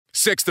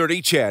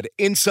630 CHED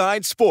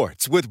Inside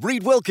Sports with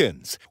Reed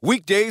Wilkins.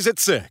 Weekdays at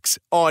 6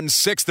 on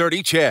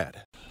 630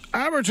 CHED.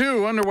 Hour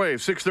 2 underway.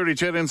 630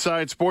 CHED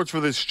Inside Sports for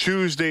this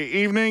Tuesday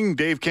evening.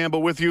 Dave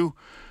Campbell with you.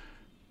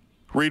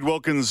 Reed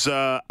Wilkins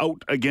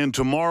out again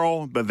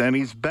tomorrow, but then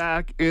he's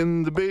back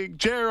in the big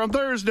chair on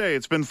Thursday.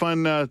 It's been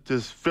fun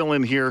to fill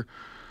in here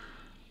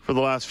for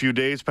the last few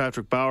days.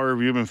 Patrick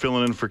Bauer, you've been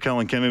filling in for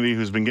Kellen Kennedy,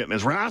 who's been getting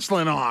his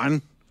wrestling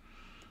on.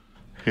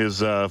 His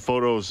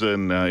photos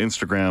and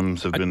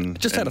Instagrams have been...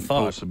 Just had a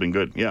thought. Posts have been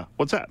good. Yeah.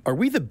 What's that? Are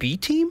we the B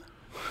team?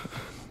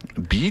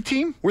 B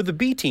team? We're the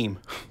B team.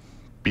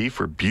 B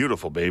for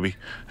beautiful, baby.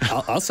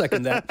 I'll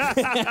second that.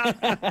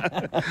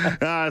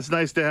 It's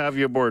nice to have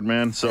you aboard,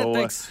 man. So,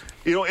 thanks.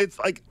 It's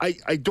like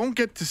I don't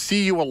get to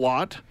see you a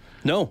lot.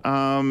 No.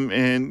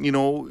 And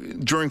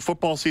during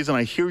football season,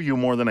 I hear you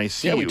more than I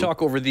see you. Yeah, we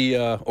talk over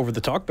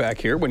the talk back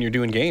here when you're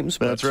doing games.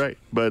 That's right.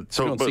 But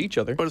we don't see each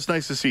other. But it's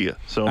nice to see you.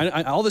 So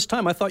all this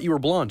time, I thought you were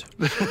blonde.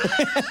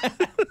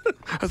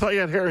 I thought you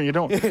had hair and you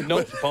don't.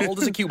 No, bald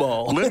as a cue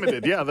ball.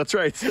 Limited, yeah, that's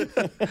right.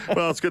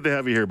 Well, it's good to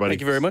have you here, buddy.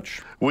 Thank you very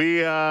much. We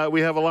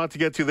have a lot to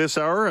get to this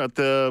hour. At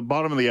the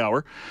bottom of the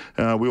hour,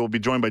 we will be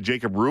joined by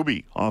Jacob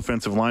Ruby,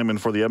 offensive lineman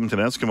for the Edmonton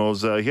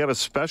Eskimos. He had a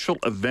special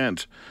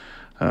event.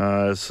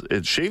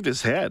 It shaved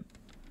his head.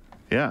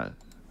 Yeah,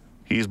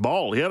 he's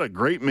bald. He had a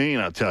great mane,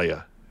 I'll tell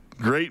you.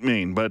 Great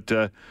mane. But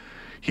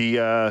he,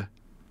 in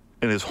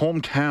his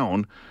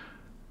hometown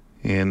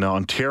in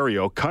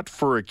Ontario, cut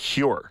for a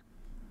cure.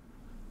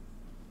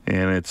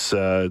 And it's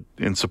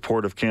in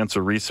support of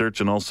cancer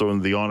research and also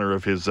in the honor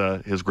of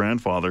his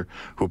grandfather,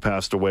 who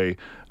passed away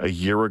a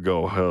year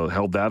ago,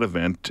 held that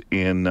event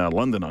in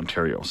London,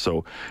 Ontario.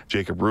 So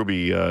Jacob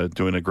Ruby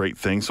doing a great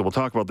thing. So we'll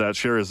talk about that,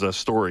 share his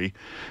story,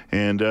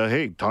 and,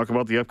 hey, talk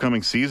about the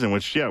upcoming season,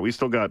 which, yeah, we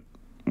still got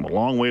a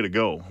long way to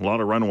go. A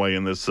lot of runway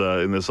in this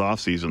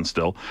offseason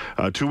still.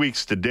 2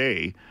 weeks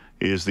today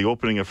is the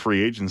opening of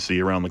free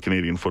agency around the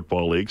Canadian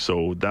Football League.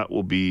 So that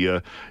will be,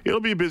 it'll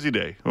be a busy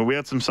day. Well, we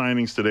had some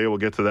signings today. We'll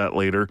get to that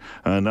later.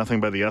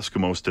 Nothing by the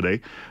Eskimos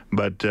today.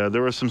 But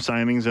there were some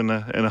signings and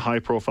a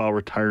high-profile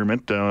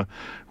retirement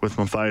with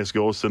Matthias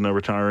Gosen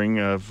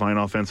retiring, fine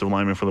offensive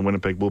lineman for the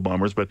Winnipeg Blue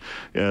Bombers. But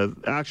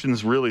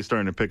action's really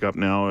starting to pick up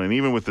now. And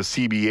even with the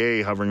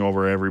CBA hovering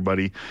over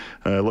everybody,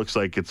 it looks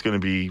like it's going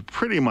to be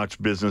pretty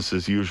much business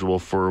as usual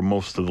for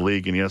most of the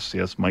league. And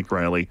yes, Mike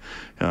Riley,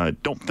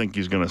 don't think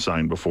he's going to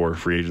sign before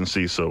free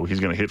agency, so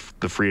he's going to hit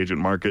the free agent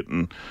market,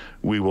 and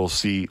we will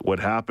see what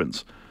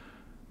happens.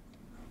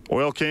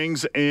 Oil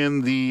Kings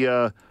and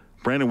the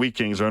Brandon Wheat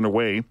Kings are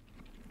underway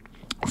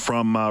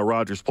from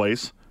Rogers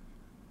Place,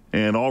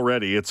 and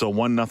already it's a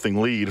 1-0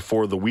 lead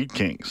for the Wheat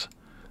Kings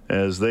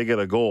as they get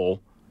a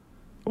goal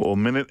a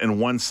minute and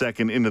 1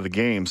 second into the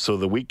game. So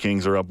the Wheat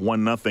Kings are up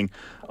 1-0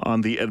 on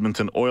the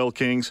Edmonton Oil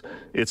Kings.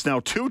 It's now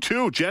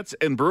 2-2 Jets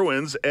and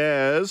Bruins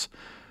as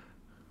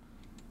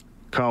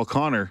Kyle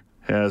Connor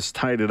has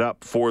tied it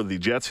up for the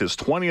Jets, his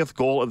 20th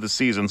goal of the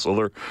season. So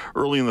they're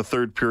early in the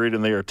third period,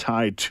 and they are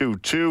tied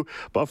 2-2.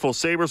 Buffalo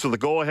Sabres with a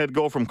go-ahead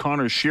goal from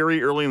Connor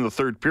Sheary early in the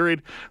third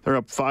period. They're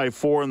up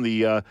 5-4 in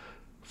the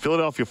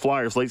Philadelphia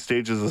Flyers late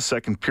stages of the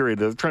second period.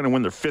 They're trying to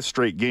win their fifth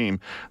straight game.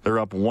 They're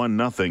up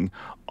 1-0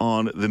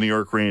 on the New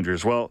York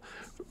Rangers. Well,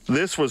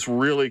 this was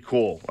really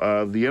cool.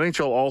 The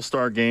NHL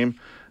All-Star Game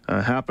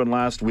happened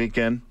last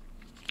weekend.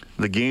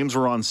 The games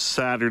were on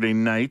Saturday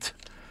night.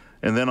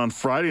 And then on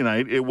Friday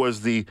night, it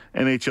was the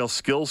NHL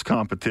skills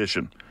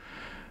competition.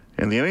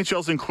 And the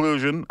NHL's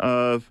inclusion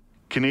of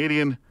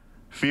Canadian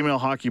female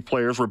hockey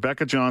players,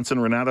 Rebecca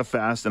Johnson, Renata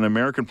Fast, and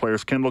American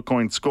players, Kendall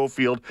Coyne,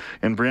 Schofield,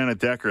 and Brianna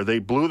Decker. They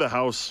blew the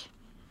house,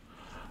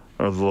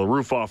 or the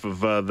roof off of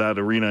that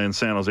arena in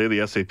San Jose,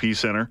 the SAP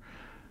Center.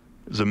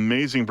 It was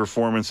amazing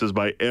performances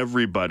by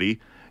everybody.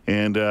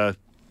 And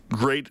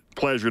great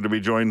pleasure to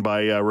be joined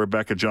by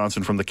Rebecca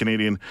Johnson from the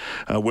Canadian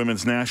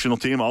women's national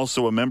team,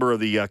 also a member of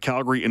the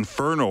Calgary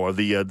Inferno of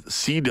the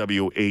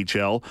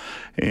CWHL.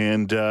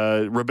 And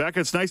Rebecca,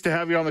 it's nice to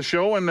have you on the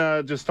show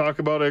and just talk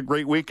about a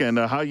great weekend.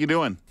 How you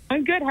doing?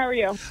 I'm good. How are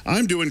you?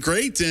 I'm doing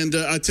great. And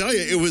I tell you,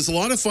 it was a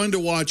lot of fun to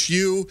watch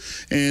you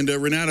and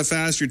Renata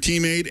Fast, your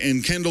teammate,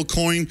 and Kendall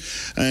Coyne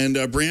and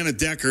Brianna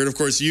Decker. And, of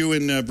course, you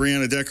and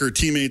Brianna Decker are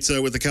teammates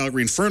with the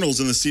Calgary Infernals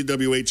in the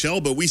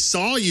CWHL. But we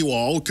saw you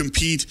all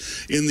compete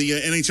in the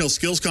NHL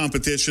skills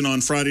competition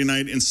on Friday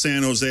night in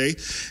San Jose.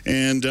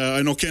 And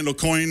I know Kendall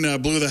Coyne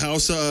blew the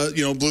house,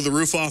 blew the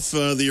roof off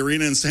the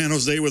arena in San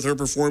Jose with her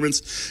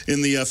performance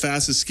in the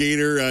fastest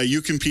skater.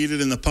 You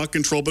competed in the puck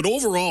control. But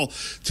overall,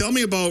 tell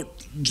me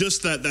about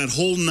just that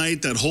whole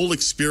night, that whole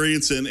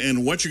experience,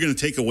 and what you're going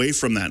to take away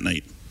from that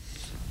night.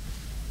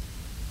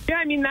 Yeah,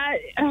 I mean,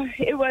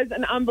 it was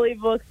an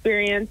unbelievable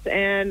experience,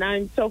 and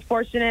I'm so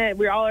fortunate.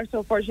 We all are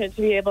so fortunate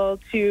to be able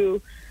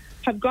to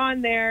have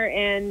gone there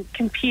and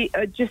compete,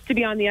 just to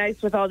be on the ice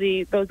with all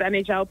those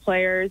NHL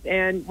players.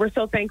 And we're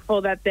so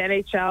thankful that the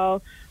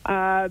NHL,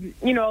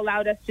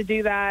 allowed us to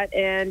do that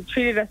and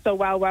treated us so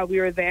well while we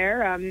were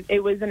there.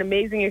 It was an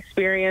amazing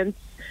experience,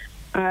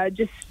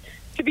 just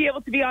to be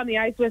able to be on the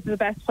ice with the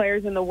best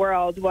players in the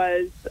world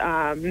was,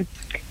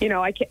 we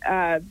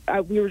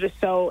were just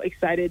so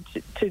excited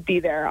to be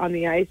there on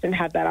the ice and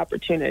have that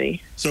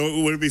opportunity.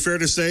 So would it be fair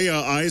to say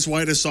eyes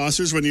wide as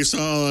saucers when you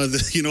saw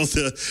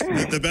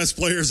the best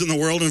players in the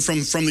world and from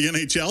the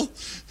NHL?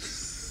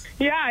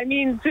 Yeah, I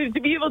mean, to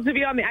be able to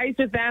be on the ice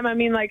with them, I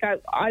mean, like,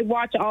 I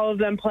watch all of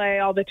them play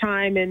all the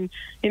time. And,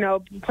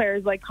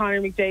 players like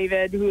Connor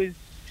McDavid, who's,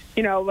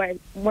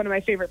 one of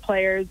my favorite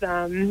players,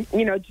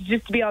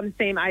 just to be on the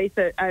same ice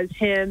as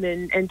him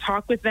and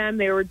talk with them.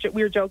 We were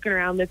joking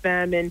around with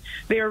them, and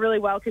they were really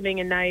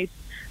welcoming and nice.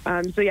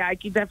 So yeah, I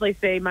could definitely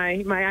say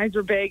my eyes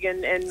were big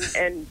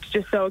and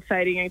just so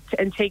exciting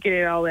and taking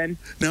it all in.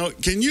 Now,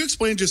 can you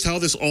explain just how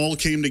this all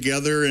came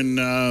together? And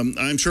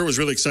I'm sure it was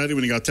really exciting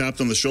when you got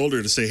tapped on the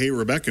shoulder to say, "Hey,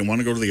 Rebecca, want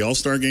to go to the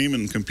All-Star game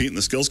and compete in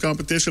the skills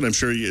competition?" I'm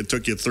sure it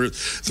took you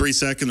 3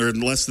 seconds or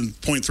less than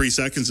 0.3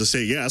 seconds to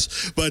say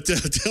yes. But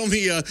tell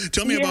me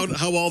about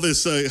how all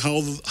this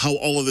how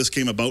all of this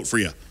came about for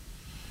you.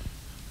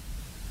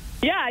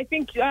 Yeah, I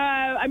think we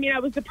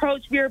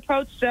were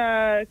approached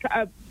a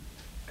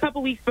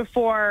couple weeks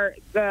before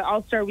the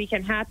All-Star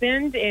weekend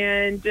happened,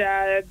 and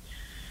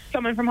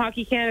someone from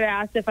Hockey Canada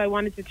asked if I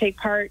wanted to take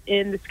part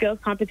in the skills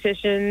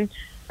competition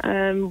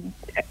for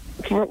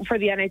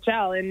the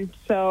NHL. And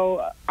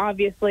so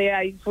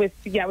obviously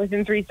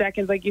within 3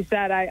 seconds, like you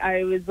said,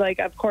 I was like,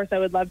 of course I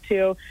would love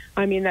to.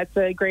 I mean, that's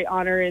a great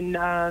honor and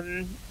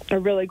a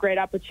really great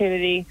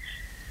opportunity.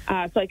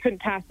 So I couldn't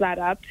pass that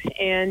up.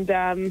 And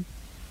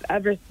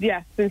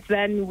since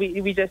then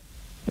we just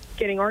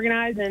getting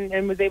organized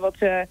and was able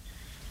to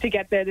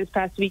get there this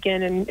past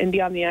weekend and be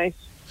on the ice.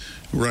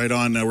 Right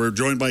on. We're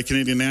joined by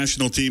Canadian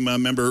National Team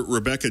member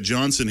Rebecca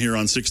Johnson here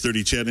on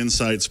 630 CHED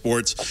Inside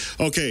Sports.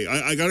 Okay,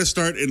 I got to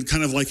start in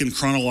kind of like in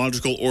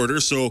chronological order.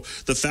 So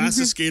the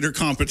fastest skater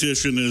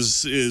competition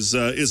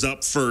is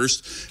up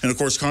first, and of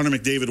course Connor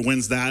McDavid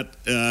wins that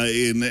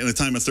in a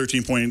time of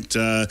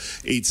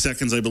 13.8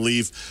 seconds, I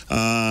believe,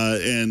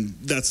 and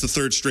that's the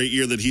third straight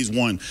year that he's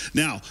won.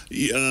 Now,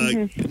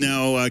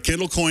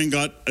 Kendall Coyne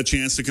got a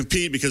chance to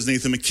compete because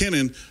Nathan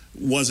McKinnon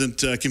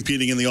wasn't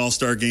competing in the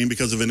All-Star game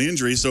because of an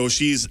injury. So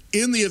she's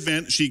in the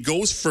event. She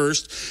goes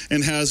first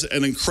and has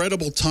an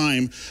incredible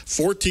time,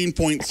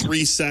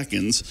 14.3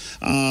 seconds.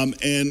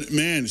 And,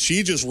 man,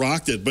 she just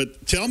rocked it.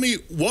 But tell me,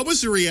 what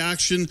was the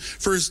reaction?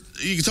 First,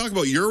 you can talk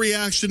about your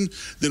reaction,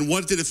 then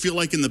what did it feel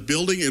like in the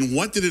building, and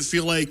what did it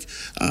feel like,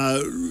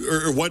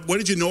 or what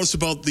did you notice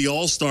about the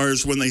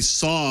All-Stars when they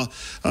saw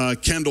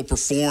Kendall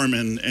perform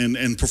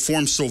and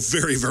perform so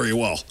very, very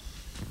well?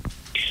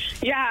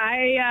 Yeah,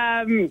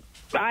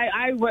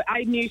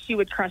 I knew she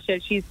would crush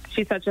it. She's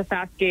such a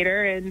fast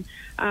skater, and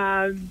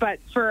but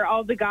for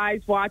all the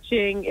guys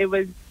watching, it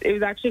was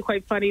actually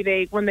quite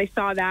funny. When they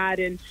saw that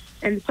and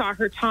saw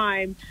her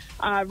time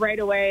right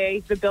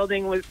away,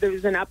 there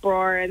was an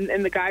uproar,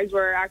 and the guys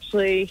were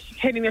actually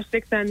hitting their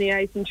sticks on the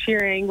ice and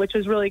cheering, which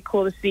was really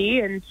cool to see.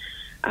 And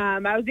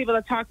I was able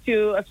to talk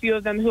to a few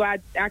of them who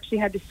had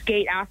to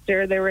skate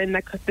after they were in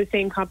the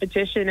same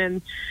competition,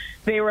 and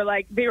they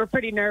were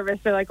pretty nervous.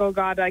 They're like, "Oh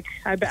God, like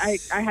I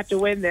have to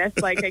win this,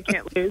 like I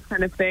can't lose,"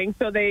 kind of thing.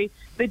 So they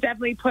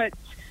definitely put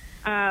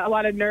a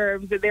lot of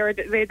nerves. They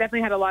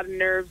definitely had a lot of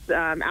nerves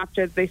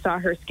after they saw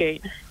her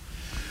skate.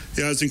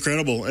 Yeah, it's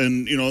incredible,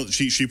 and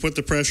she put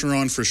the pressure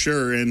on for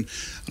sure. And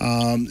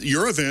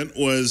your event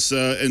was,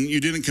 and you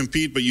didn't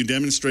compete, but you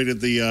demonstrated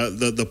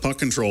the puck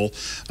control.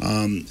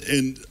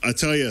 And I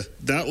tell you,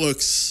 that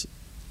looks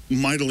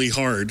mightily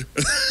hard,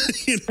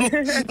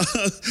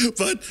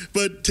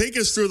 but take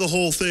us through the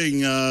whole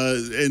thing.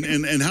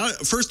 And how?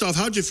 First off,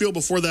 how'd you feel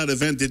before that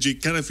event? Did you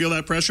kind of feel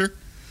that pressure?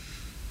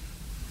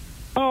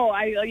 Oh,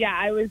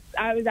 I was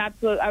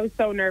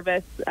so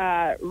nervous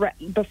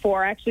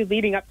before, actually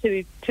leading up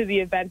to the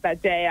event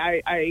that day.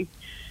 I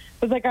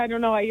was like, I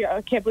don't know,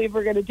 I can't believe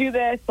we're going to do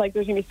this. Like,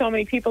 there's going to be so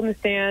many people in the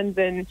stands,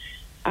 and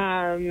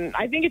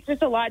I think it's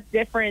just a lot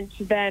different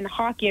than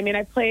hockey. I mean,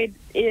 I played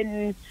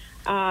in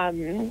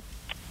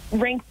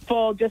rinks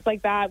full just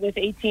like that with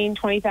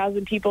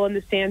 20,000 people in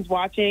the stands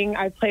watching.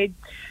 I played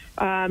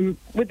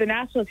with the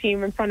national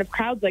team in front of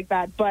crowds like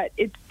that, but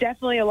it's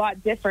definitely a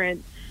lot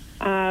different.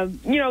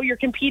 You're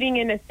competing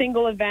in a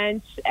single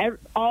event.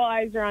 All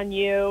eyes are on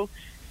you,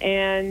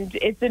 and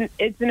it's an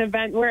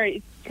event where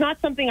it's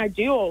not something I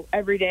do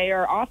every day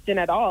or often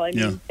at all. I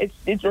mean,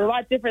 it's a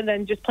lot different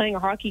than just playing a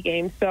hockey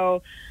game.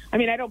 So, I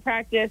mean, I don't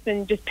practice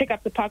and just pick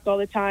up the puck all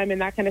the time and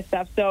that kind of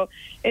stuff. So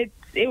it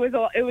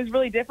was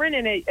really different,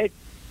 and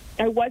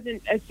I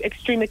wasn't as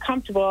extremely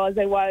comfortable as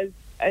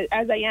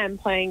I am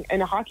playing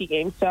in a hockey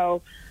game.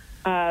 So.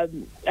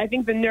 I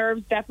think the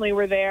nerves definitely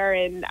were there,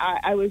 and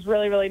I was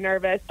really, really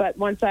nervous. But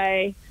once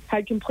I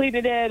had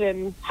completed it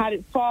and had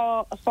it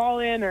fall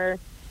in or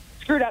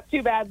screwed up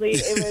too badly,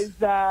 it was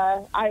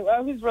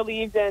I was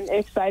relieved and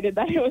excited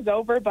that it was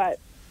over. But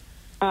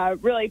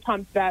really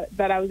pumped that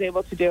I was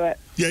able to do it.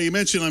 Yeah, you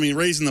mentioned,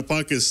 raising the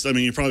puck is,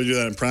 you probably do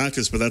that in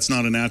practice, but that's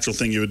not a natural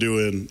thing you would do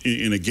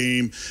in a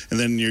game. And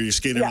then you're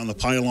skating around the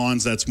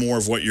pylons. That's more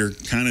of what you're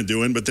kind of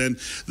doing. But then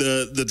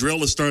the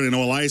drill is starting.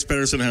 Elias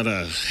Pettersson had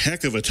a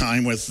heck of a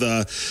time with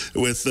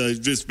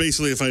just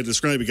basically, if I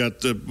describe, you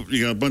got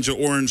a bunch of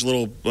orange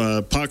little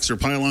pucks or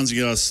pylons.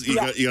 You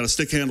got a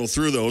stick handle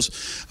through those.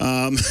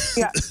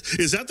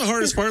 Is that the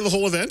hardest part of the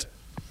whole event?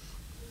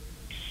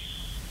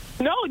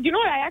 No, you know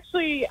what?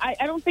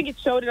 I don't think it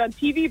showed it on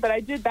TV, but I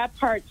did that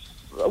part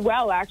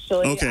well,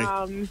 actually.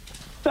 Okay.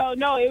 So,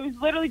 no, it was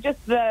literally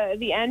just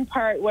the end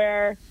part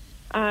where,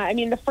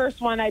 the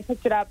first one I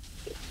picked it up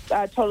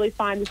totally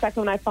fine. The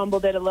second one I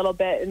fumbled it a little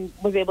bit and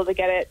was able to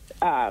get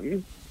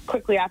it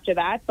quickly after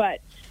that.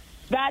 But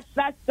that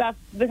stuff,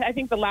 I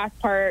think the last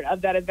part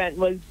of that event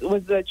was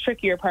the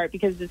trickier part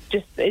because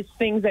it's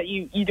things that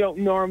you don't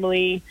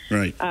normally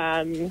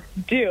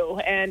do.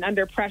 And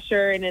under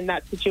pressure and in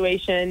that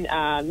situation,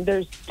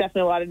 there's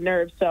definitely a lot of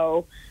nerves.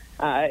 So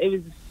it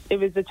was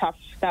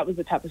that was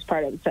the toughest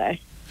part, I would say.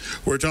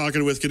 We're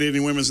talking with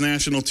Canadian Women's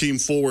National Team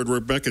forward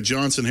Rebecca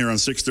Johnson here on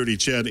 630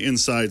 CHED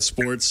Inside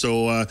Sports.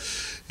 So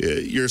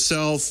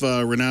yourself,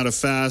 Renata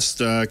Fast,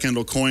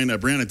 Kendall Coyne,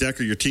 Brianna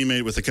Decker, your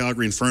teammate with the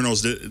Calgary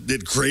Infernos,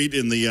 did great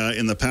in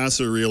the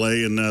passer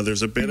relay, and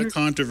there's a bit of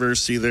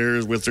controversy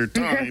there with their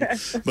time.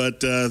 But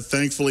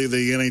thankfully,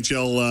 the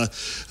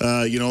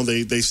NHL,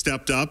 they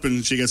stepped up,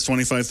 and she gets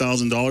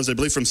 $25,000, I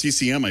believe, from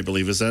CCM. I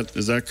believe is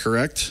that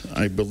correct?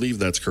 I believe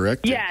that's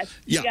correct. Yes.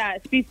 Yeah.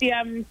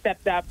 CCM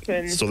stepped up,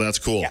 and so that's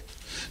cool. Yeah.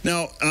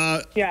 Now,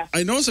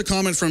 I noticed a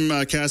comment from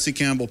Cassie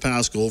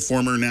Campbell-Pascal,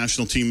 former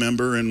national team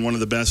member and one of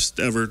the best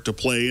ever to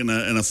play, and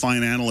a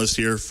fine analyst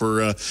here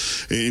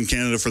in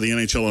Canada for the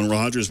NHL and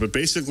Rogers. But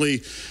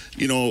basically,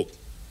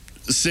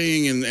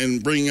 saying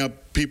and bringing up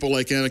people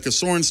like Annika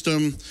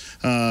Sorenstam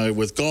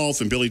with golf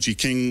and Billie Jean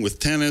King with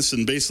tennis,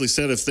 and basically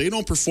said if they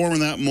don't perform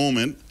in that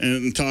moment,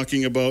 and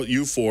talking about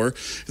you four,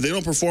 if they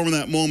don't perform in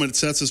that moment, it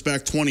sets us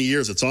back 20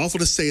 years. It's awful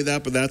to say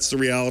that, but that's the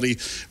reality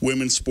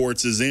women's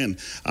sports is in.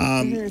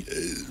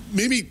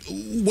 Maybe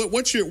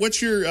what's your do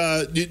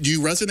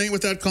you resonate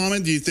with that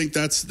comment? Do you think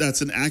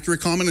that's an accurate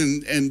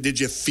comment? And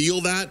did you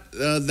feel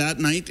that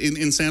night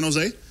in San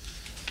Jose?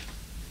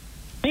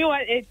 You know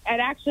what? It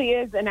actually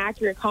is an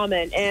accurate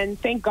comment, and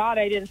thank God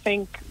I didn't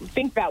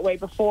think that way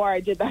before I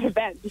did that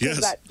event,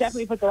 because that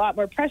definitely puts a lot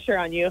more pressure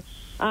on you.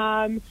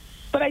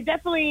 But I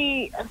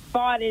definitely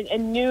thought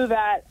and knew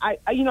that I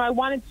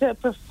wanted to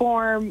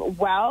perform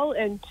well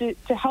and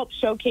to help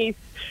showcase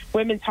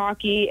women's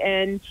hockey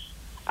and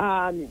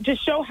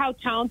just show how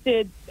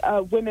talented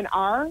women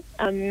are.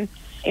 And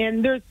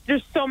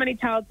there's so many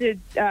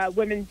talented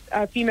women's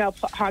female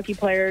hockey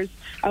players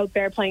out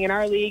there playing in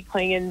our league,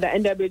 playing in the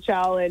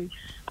NWHL, and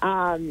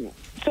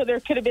so there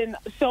could have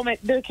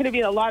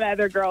been a lot of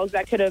other girls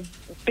that could have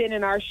been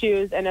in our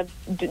shoes and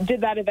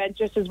did that event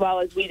just as well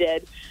as we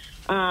did.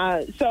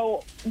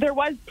 So there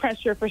was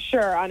pressure for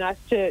sure on us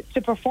to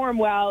perform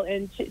well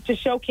and to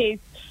showcase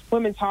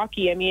women's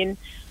hockey. I mean,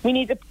 we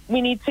need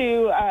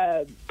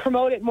to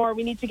promote it more.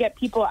 We need to get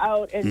people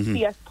out and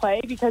see us play,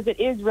 because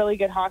it is really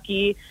good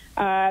hockey.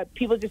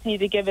 People just need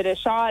to give it a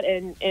shot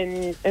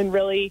and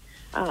really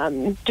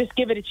just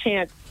give it a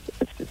chance,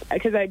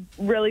 because I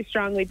really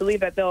strongly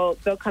believe that they'll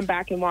come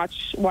back and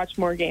watch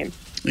more games.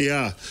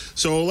 Yeah.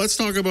 So let's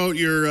talk about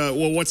your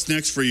what's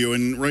next for you.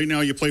 And right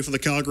now you play for the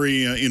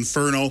Calgary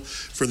Inferno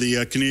for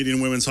the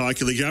Canadian Women's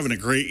Hockey League. You're having a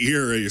great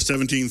year. You're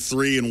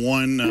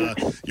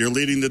 17-3-1. You're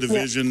leading the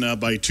division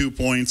by 2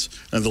 points,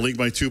 the league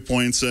by 2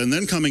 points. And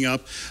then coming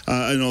up,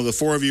 I know the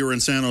four of you are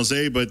in San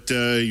Jose, but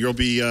you'll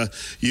be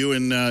you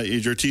and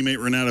your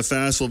teammate Renata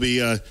Fast will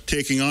be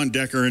taking on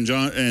Decker and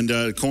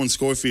Cohen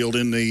Schofield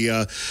in the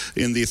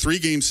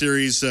 3-game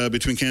series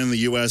between Canada and the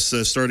U.S.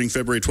 Starting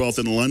February 12th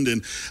in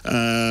London,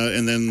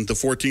 and then the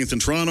 14th in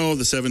Toronto,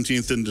 the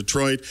 17th in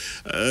Detroit.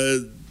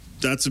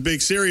 That's a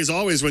big series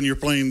always when you're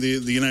playing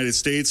the United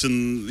States,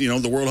 and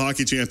the World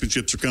Hockey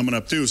Championships are coming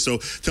up too. So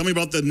tell me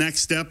about the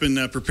next step in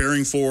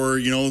preparing for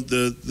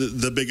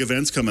the big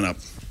events coming up.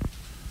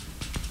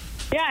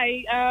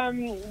 Yeah,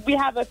 we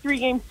have a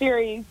 3-game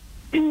series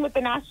with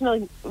the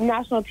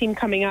national team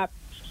coming up.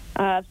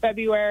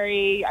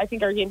 February, I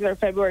think our games are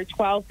February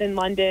 12th in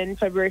London,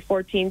 February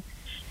 14th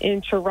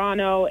in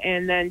Toronto,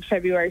 and then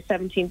February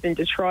 17th in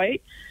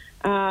Detroit.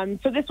 So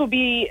this will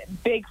be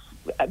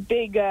a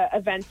big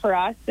event for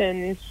us,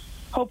 and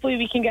hopefully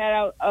we can get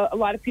out a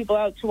lot of people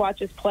out to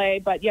watch us play.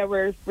 But yeah,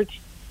 we're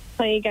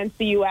playing against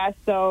the U.S.,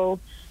 so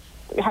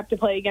we have to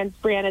play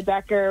against Brianna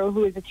Decker,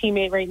 who is a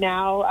teammate right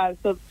now.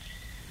 So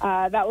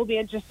that will be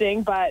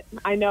interesting. But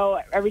I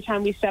know every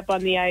time we step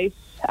on the ice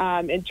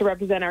and to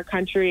represent our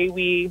country,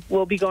 we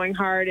will be going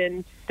hard, and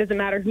it doesn't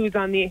matter who's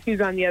on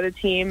the other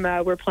team.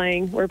 We're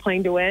playing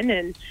to win,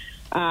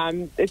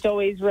 and it's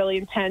always really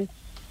intense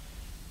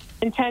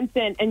intense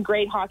and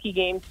great hockey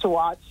games to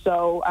watch.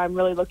 So I'm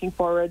really looking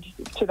forward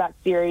to that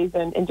series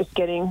and just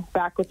getting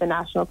back with the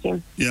national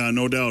team. Yeah,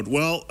 no doubt.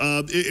 Well,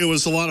 it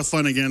was a lot of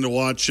fun again to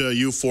watch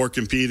you four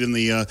compete in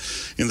the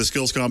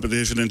skills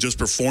competition and just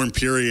perform.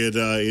 Period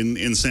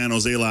in San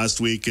Jose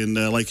last week, and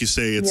like you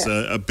say, it's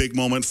a big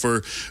moment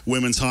for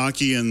women's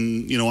hockey.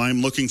 And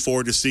I'm looking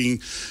forward to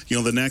seeing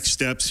the next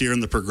steps here in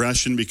the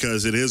progression,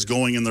 because it is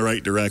going in the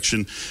right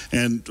direction.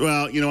 And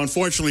well,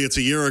 unfortunately, it's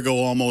a year ago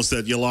almost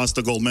that you lost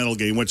the gold medal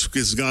game, which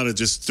has got to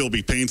just still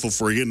be painful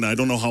for you. And I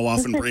don't know how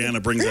often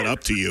Brianna brings that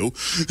up to you.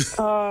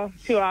 Oh,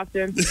 too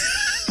often.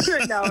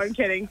 No, I'm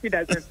kidding. She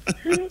doesn't.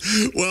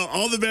 Well,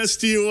 all the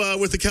best to you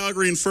with the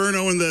Calgary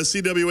Inferno and the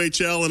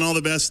CWHL, and all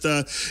the best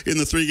in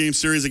the 3-game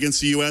series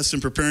against the U.S.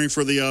 and preparing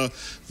for the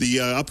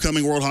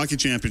upcoming World Hockey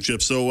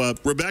Championship. So,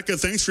 Rebecca,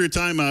 thanks for your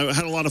time. I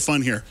had a lot of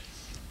fun here.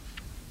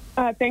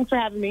 Thanks for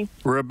having me.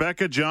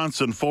 Rebecca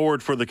Johnson,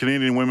 forward for the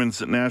Canadian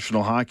women's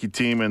national hockey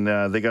team,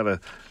 and they got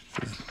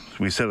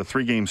we said a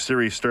 3-game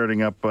series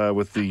starting up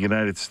with the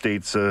United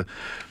States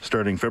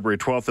starting February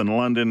 12th in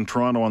London,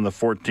 Toronto on the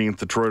 14th,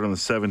 Detroit on the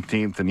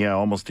 17th, and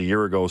almost a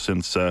year ago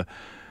since the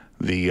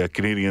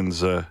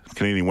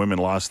Canadian women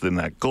lost in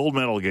that gold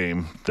medal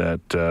game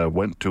that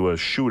went to a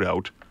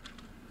shootout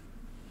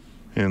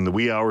in the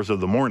wee hours of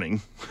the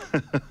morning.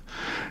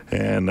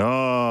 And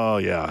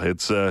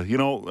it's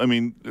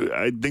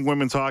I think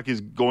women's hockey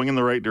is going in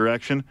the right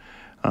direction.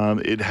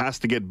 It has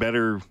to get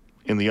better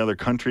in the other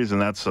countries, and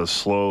that's a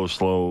slow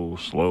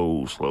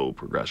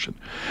progression.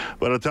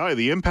 But I'll tell you,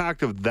 the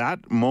impact of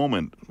that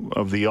moment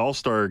of the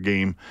All-Star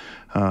game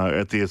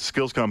at the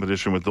skills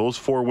competition with those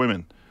 4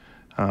 women,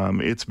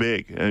 it's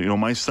big.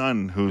 My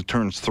son, who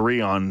turns 3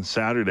 on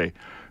Saturday,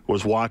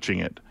 was watching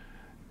it,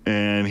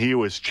 and he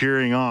was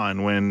cheering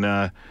on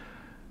when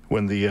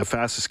the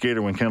fastest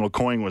skater, when Kendall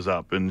Coyne was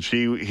up, and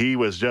he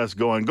was just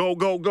going, go,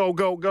 go, go,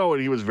 go, go,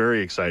 and he was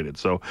very excited.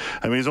 So,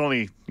 he's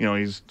only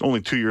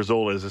 2 years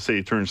old. As I say,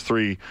 he turns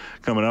 3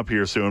 coming up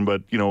here soon.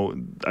 But,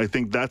 I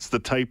think that's the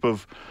type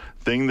of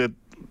thing that,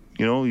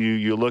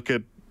 you look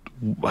at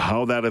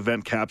how that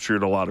event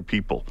captured a lot of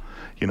people.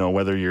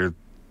 Whether you're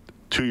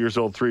 2 years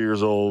old, 3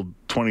 years old,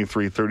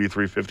 23,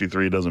 33,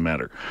 53, it doesn't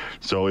matter.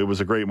 So it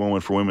was a great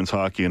moment for women's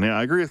hockey. And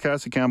I agree with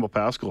Cassie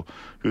Campbell-Pascal,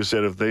 who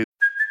said if they...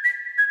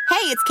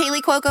 Hey, it's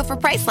Kaylee Cuoco for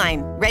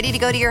Priceline. Ready to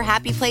go to your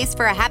happy place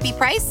for a happy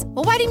price?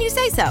 Well, why didn't you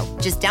say so?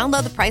 Just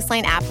download the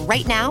Priceline app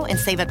right now and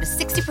save up to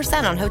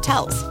 60% on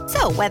hotels.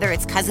 So whether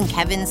it's Cousin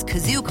Kevin's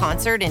Kazoo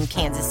Concert in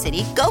Kansas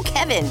City, go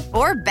Kevin,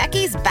 or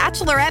Becky's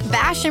Bachelorette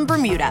Bash in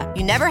Bermuda,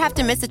 you never have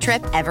to miss a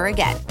trip ever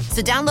again.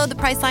 So download the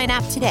Priceline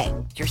app today.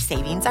 Your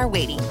savings are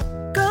waiting.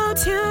 Go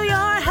to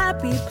your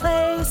happy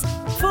place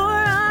for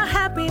a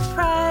happy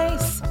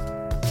price.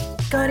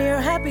 Go to your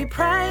happy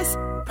price,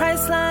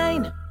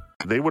 Priceline.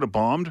 They would have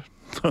bombed.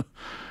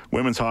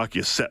 Women's hockey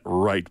is set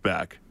right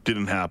back.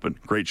 Didn't happen.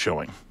 Great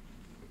showing.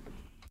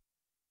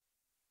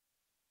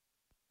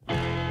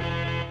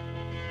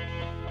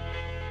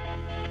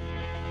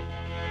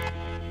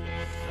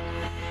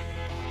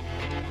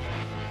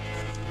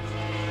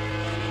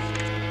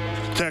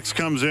 Text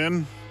comes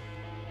in.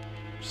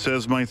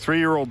 Says, my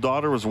 3-year-old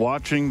daughter was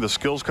watching the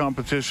skills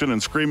competition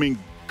and screaming,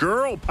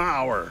 girl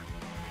power.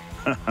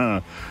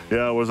 Yeah,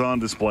 it was on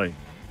display.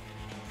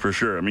 For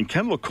sure.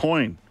 Kendall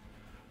Coyne,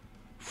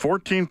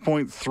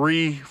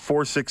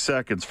 14.346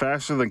 seconds,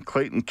 faster than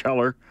Clayton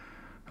Keller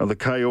of the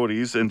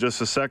Coyotes, and just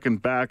a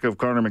second back of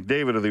Connor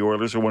McDavid of the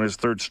Oilers, who won his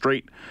 3rd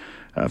straight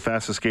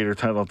fastest skater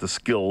title at the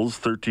skills,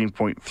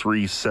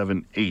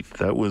 13.378.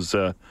 That was,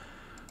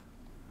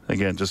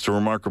 again, just a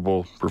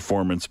remarkable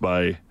performance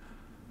by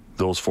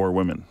those 4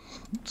 women.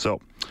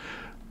 So,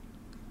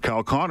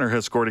 Kyle Connor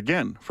has scored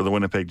again for the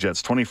Winnipeg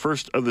Jets,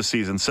 21st of the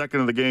season, 2nd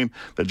of the game.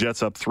 The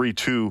Jets up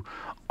 3-2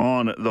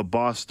 on the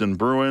Boston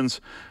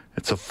Bruins.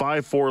 It's a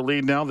 5-4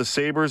 lead now. The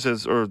Sabres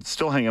are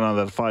still hanging on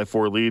to that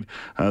 5-4 lead.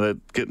 That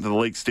get into the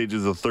late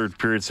stages of the 3rd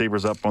period.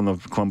 Sabres up on the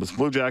Columbus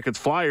Blue Jackets.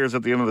 Flyers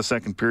at the end of the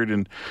 2nd period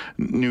in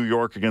New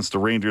York against the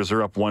Rangers.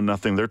 They're up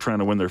 1-0. They're trying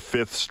to win their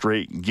 5th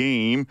straight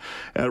game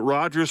at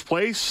Rogers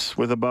Place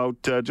with about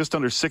just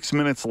under 6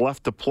 minutes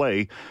left to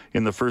play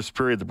in the 1st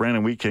period. The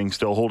Brandon Wheat Kings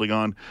still holding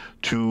on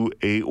to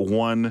a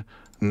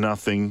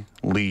 1-0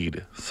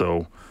 lead.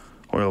 So,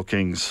 Oil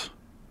Kings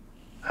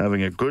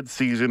having a good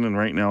season, and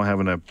right now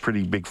having a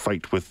pretty big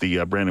fight with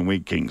the Brandon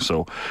Wheat Kings.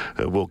 So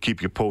we'll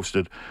keep you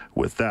posted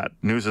with that.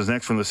 News is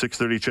next from the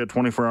 6:30 CHED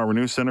 24-hour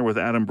news center with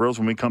Adam Brills.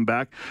 When we come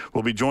back,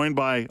 we'll be joined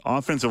by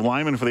offensive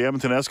lineman for the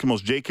Edmonton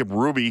Eskimos, Jacob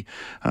Ruby.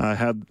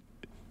 Had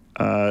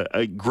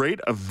a great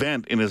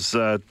event in his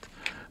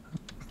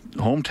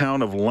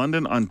hometown of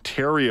London,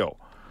 Ontario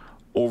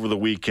over the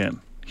weekend.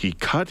 He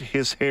cut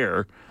his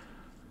hair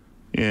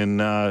in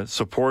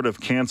support of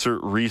cancer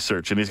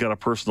research, and he's got a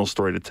personal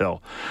story to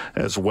tell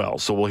as well.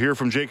 So we'll hear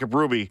from Jacob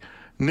Ruby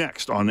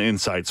next on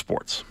Inside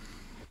Sports.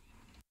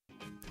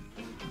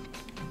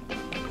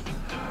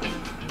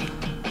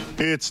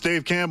 It's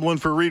Dave Campbell in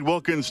for Reed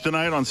Wilkins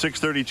tonight on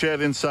 6:30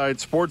 CHED Inside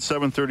Sports,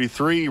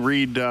 7:33.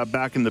 Reed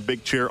back in the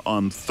big chair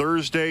on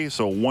Thursday,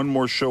 so one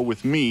more show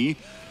with me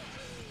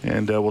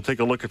And we'll take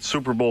a look at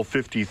Super Bowl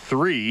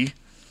 53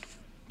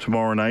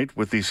 tomorrow night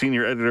with the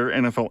senior editor,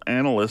 NFL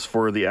analyst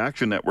for the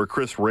Action Network,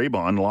 Chris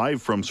Raybon,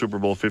 live from Super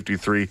Bowl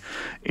 53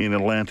 in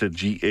Atlanta,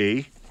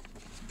 GA.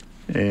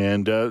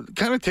 And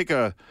kind of take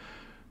a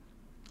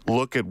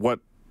look at what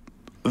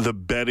the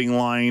betting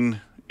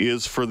line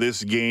is for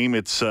this game.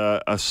 It's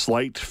a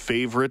slight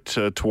favorite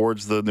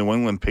towards the New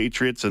England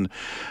Patriots. And,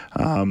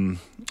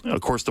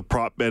 of course, the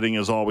prop betting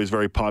is always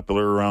very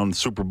popular around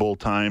Super Bowl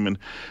time. And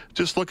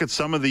just look at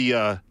some of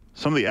the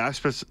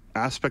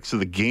aspects of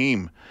the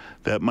game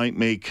that might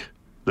make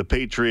the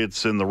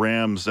Patriots and the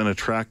Rams an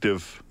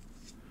attractive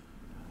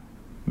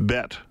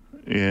bet.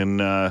 In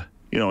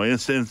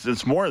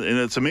it's more, and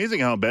it's amazing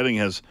how betting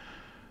has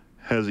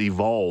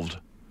evolved.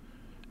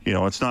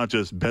 It's not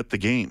just bet the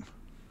game.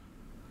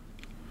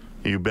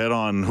 You bet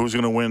on who's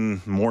going to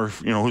win more,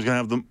 who's going to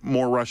have the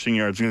more rushing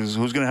yards, who's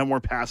going to have more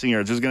passing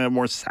yards, who's going to have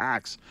more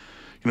sacks,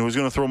 who's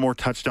going to throw more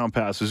touchdown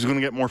passes, who's going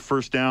to get more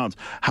first downs,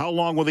 how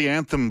long will the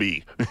anthem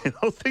be,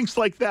 things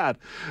like that.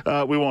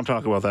 We won't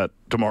talk about that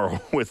tomorrow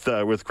with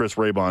Chris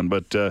Raybon,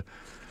 but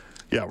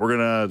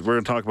we're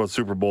gonna talk about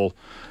Super Bowl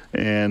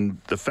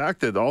and the fact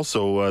that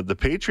also the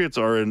Patriots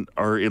are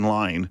in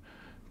line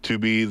to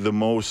be the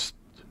most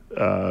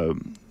to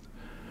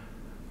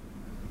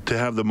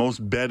have the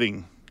most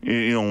betting.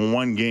 In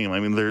one game. I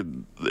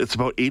mean, it's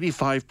about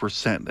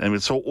 85%. I mean,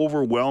 it's so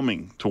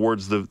overwhelming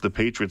towards the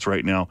Patriots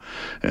right now,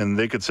 and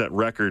they could set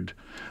records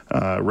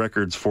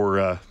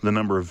for the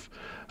number of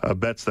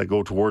bets that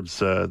go towards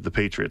the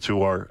Patriots,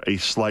 who are a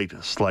slight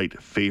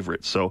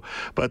favorite. So,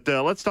 but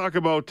let's talk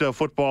about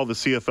football, the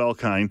CFL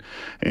kind.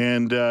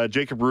 And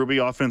Jacob Ruby,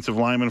 offensive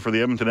lineman for the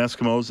Edmonton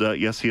Eskimos.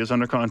 Yes, he is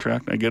under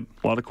contract. I get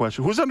a lot of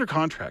questions. Who's under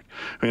contract?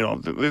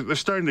 They're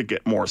starting to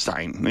get more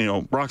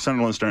Brock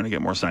Sunderland's starting to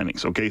get more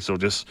signings. Okay, so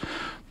just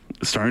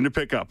starting to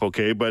pick up.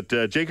 Okay, but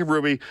Jacob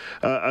Ruby,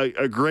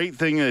 a great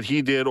thing that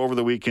he did over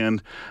the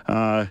weekend.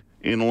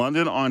 In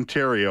London,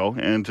 Ontario,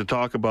 and to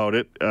talk about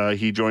it,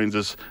 he joins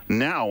us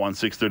now on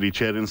 630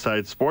 CHED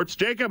Inside Sports.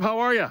 Jacob, how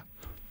are you?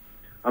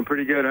 I'm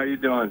pretty good. How you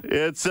doing?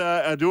 It's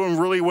doing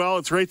really well.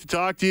 It's great to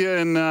talk to you,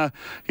 and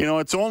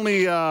it's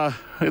only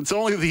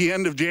the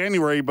end of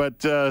January,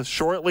 but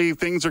shortly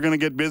things are going to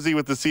get busy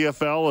with the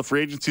CFL. If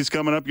free agency's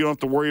coming up, you don't have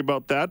to worry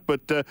about that.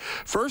 But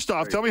first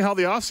off, tell me how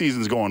the off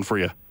season's going for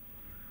you.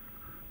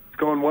 It's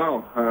going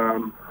well.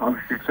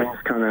 Obviously, things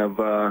kind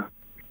of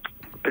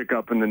pick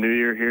up in the new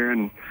year here,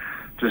 and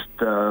just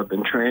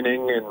been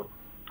training, and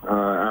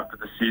after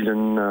the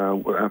season,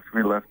 after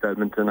we left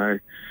Edmonton, I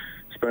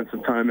spent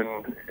some time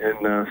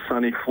in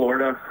sunny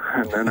Florida,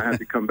 and then I had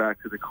to come back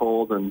to the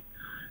cold and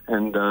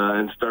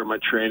start my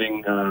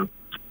training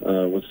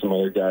with some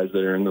other guys that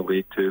are in the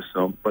league too.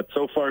 But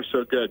so far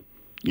so good.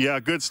 Yeah,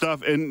 good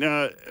stuff. And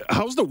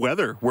how's the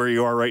weather where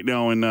you are right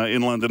now in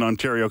London,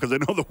 Ontario? Because I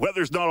know the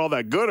weather's not all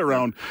that good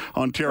around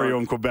Ontario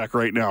and Quebec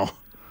right now.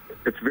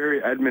 It's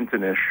very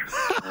Edmonton-ish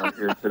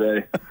here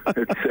today.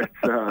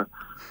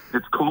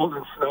 It's cold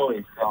and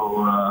snowy,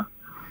 so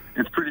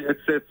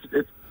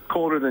it's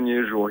colder than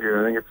usual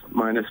here. I think it's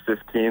minus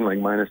 15, like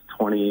minus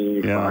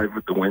 25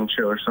 with the wind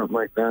chill or something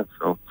like that.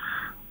 So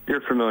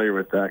you're familiar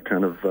with that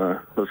kind of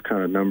those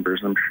kind of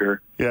numbers, I'm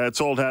sure. Yeah,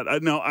 it's old hat.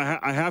 No,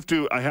 I have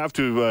to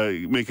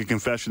make a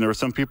confession. There were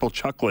some people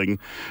chuckling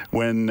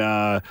when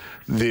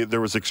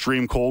there was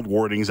extreme cold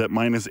warnings at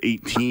minus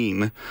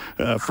 18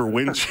 for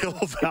wind chill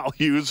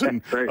values,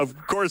 and right. Of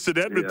course in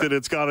Edmonton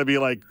it's got to be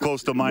like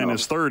close to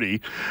minus 30.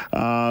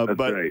 But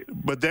right.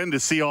 But then to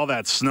see all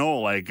that snow,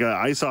 like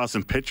I saw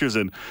some pictures,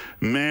 and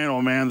man,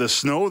 oh man, the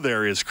snow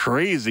there is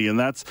crazy, and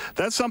that's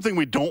something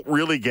we don't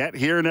really get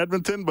here in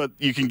Edmonton, but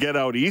you can get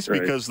out east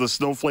because the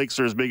snowflakes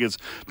are as big as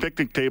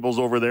picnic tables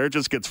over there. It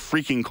just gets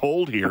freaking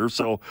cold here.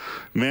 So,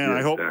 man,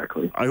 yeah,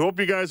 I hope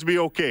you guys be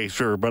okay,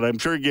 sure. But I'm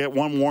sure you get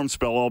one warm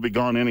spell, I'll be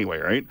gone anyway,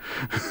 right?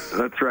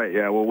 That's right.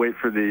 Yeah, we'll wait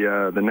for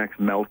the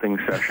next melting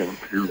session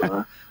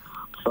to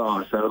thaw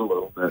us out a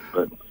little bit.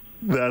 But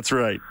That's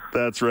right.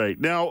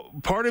 Now,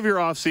 part of your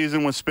off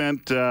season was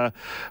spent, and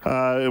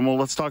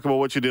let's talk about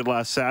what you did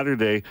last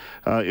Saturday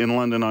in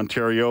London,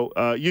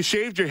 Ontario. You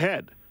shaved your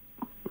head,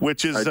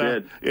 which is I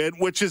did.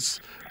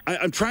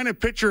 I'm trying to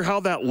picture how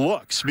that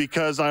looks,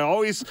 because I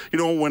always,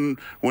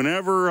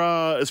 whenever,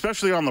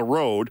 especially on the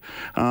road,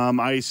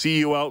 I see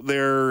you out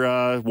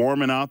there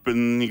warming up,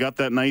 and you got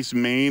that nice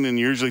mane, and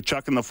you're usually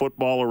chucking the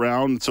football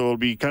around. So it'll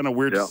be kind of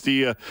weird to see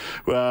you,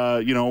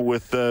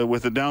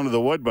 with it down to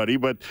the wood, buddy.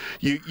 But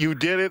you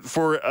did it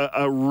for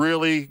a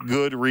really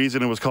good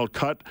reason. It was called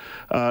Cut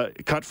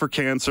for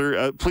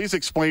Cancer. Please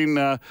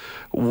explain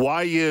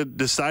why you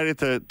decided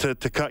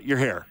to cut your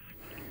hair.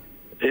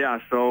 Yeah.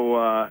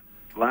 So.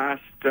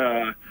 Last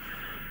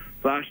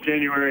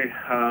January,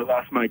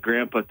 lost my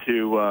grandpa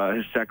to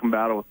his second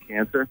battle with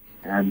cancer,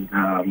 and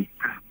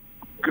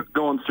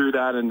going through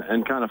that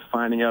and kind of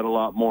finding out a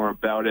lot more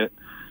about it,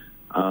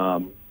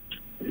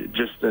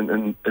 just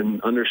and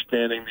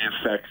understanding the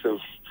effects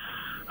of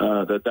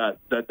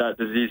that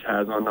disease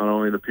has on not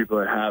only the people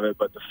that have it,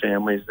 but the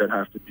families that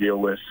have to deal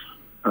with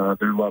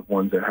their loved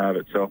ones that have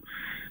it. So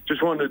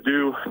just wanted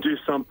to do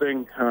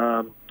something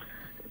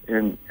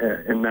in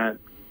that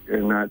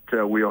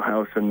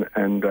wheelhouse and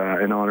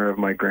in honor of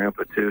my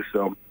grandpa too.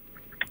 So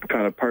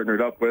kind of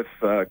partnered up with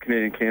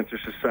Canadian Cancer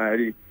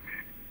Society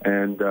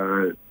and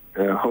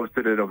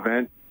hosted an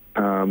event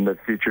that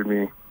featured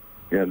me.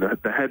 Yeah,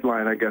 the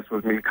headline, I guess,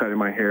 was me cutting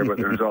my hair, but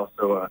there was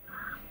also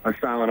a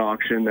silent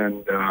auction,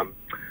 and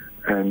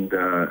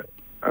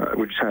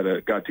we just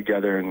got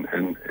together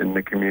in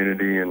the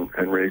community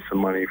and raised some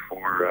money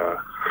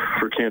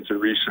for cancer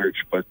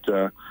research. But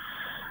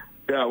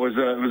yeah, it was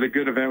a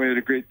good event. We had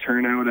a great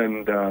turnout,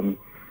 and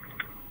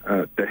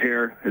the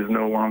hair is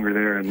no longer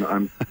there, and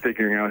I'm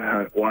figuring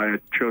out why I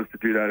chose to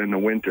do that in the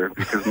winter,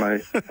 because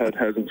my head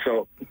hasn't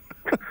felt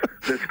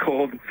this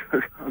cold,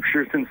 I'm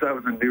sure, since I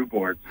was a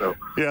newborn. So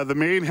yeah, the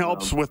mane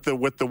helps with the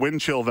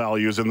wind chill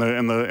values and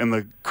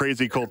the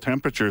crazy cold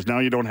temperatures. Now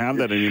you don't have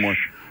that anymore.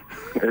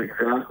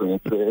 Exactly.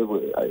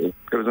 It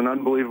was an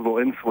unbelievable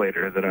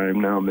insulator that I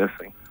am now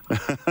missing.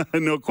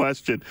 No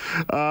question.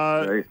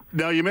 Right.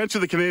 Now, you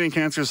mentioned the Canadian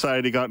Cancer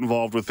Society got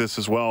involved with this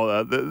as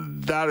well.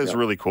 That is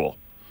really cool.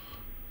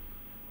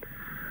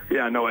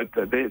 Yeah, no,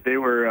 they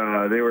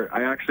were.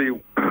 I actually,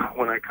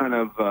 when I kind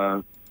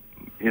of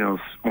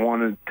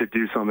wanted to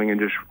do something and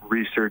just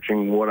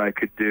researching what I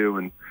could do,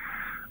 and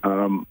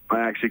I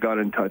actually got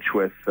in touch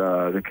with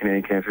the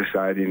Canadian Cancer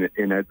Society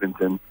in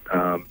Edmonton,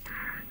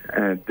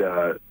 and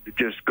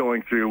just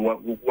going through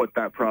what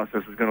that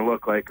process was going to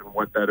look like and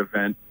what that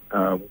event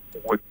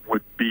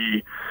would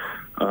be.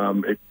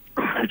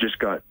 It just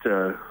got.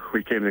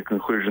 We came to the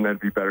conclusion that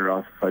it'd be better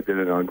off if I did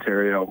it in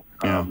Ontario.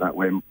 Yeah. That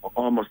way,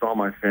 almost all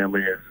my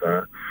family is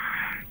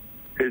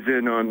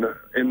in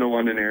the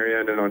London area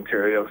and in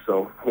Ontario,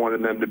 so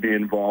wanted them to be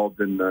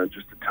involved in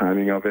just the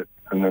timing of it.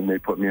 And then they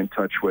put me in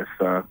touch with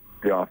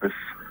the office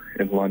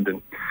in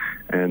London,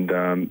 and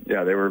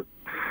they were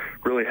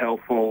really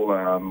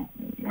helpful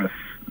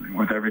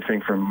with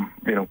everything from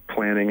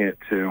planning it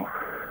to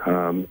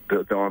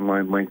the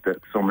online link that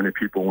so many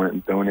people went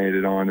and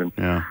donated on, and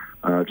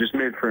just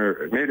made it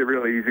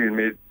really easy and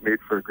made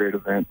for a great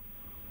event.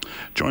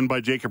 Joined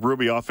by Jacob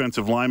Ruby,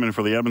 offensive lineman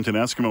for the Edmonton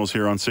Eskimos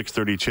here on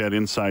 630 CHED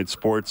Inside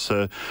Sports.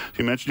 You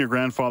mentioned your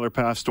grandfather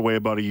passed away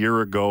about a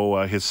year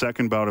ago, his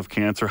second bout of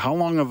cancer. How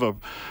long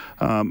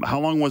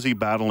was he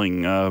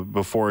battling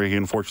before he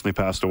unfortunately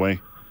passed away?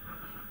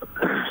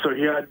 So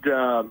he had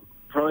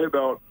probably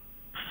about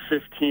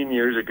 15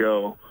 years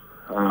ago,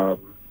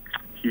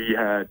 he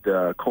had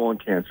colon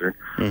cancer,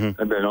 and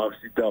then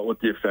obviously dealt with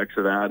the effects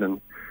of that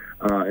and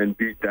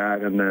beat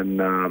that, and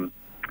then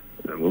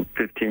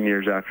 15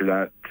 years after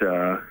that,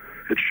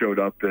 it showed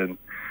up in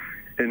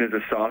his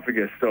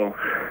esophagus. So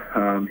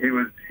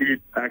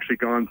he'd actually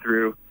gone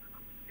through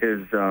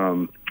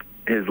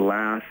his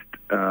last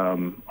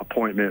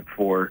appointment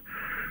for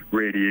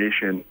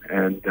radiation,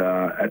 and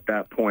at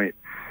that point,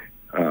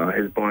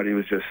 his body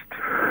was just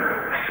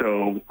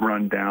so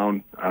run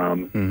down,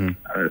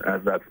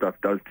 as that stuff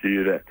does to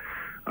you, that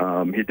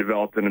he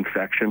developed an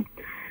infection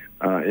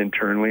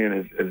internally,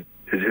 and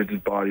his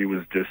body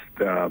was just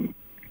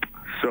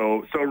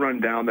so run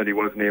down that he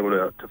wasn't able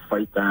to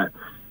fight that,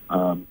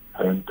 and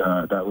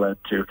that led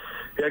to,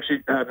 he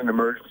actually had an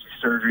emergency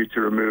surgery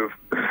to remove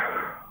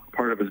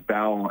part of his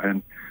bowel,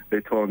 and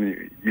they told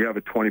him you have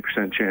a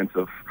 20% chance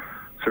of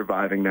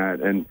surviving that,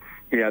 and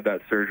he had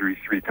that surgery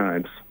 3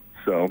 times.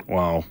 So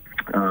wow,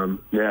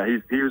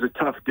 he was a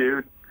tough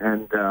dude,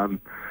 and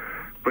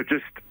but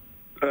just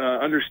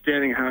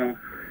understanding how,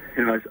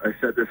 I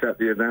said this at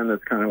the event.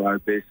 That's kind of what I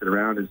based it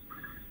around, is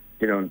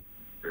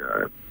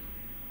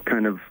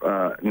kind of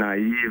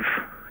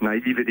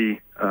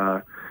naivety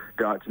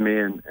got to me,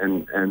 and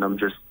I'm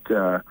just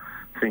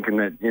thinking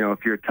that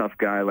if you're a tough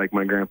guy like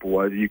my grandpa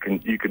was, you can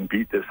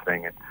beat this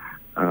thing,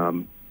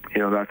 and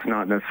that's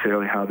not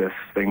necessarily how this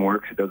thing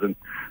works. It doesn't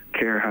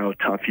care how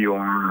tough you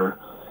are or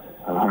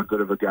how good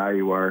of a guy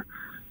you are.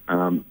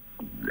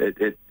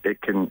 It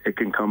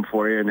can come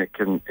for you, and it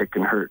can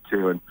hurt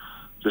too. And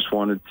just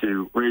wanted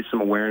to raise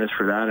some awareness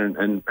for that,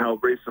 and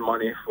help raise some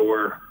money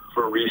for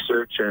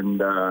research and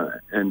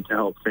to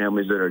help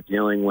families that are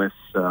dealing with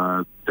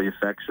the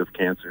effects of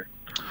cancer.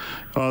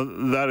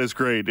 That is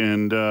great,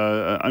 and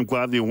I'm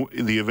glad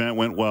the event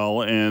went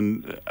well.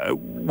 And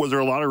was there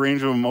a lot of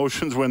range of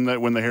emotions when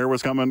the hair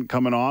was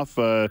coming off?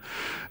 Did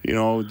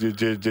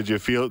you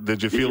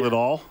feel it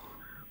all?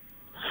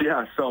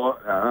 Yeah. So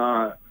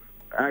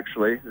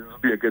actually, this will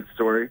be a good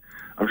story.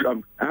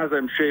 As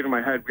I'm shaving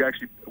my head,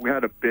 we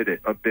had a bid.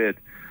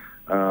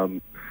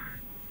 The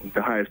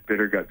highest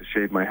bidder got to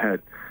shave my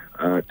head.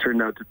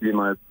 Turned out to be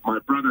my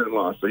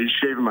brother-in-law. So he's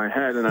shaving my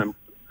head, and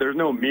there's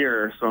no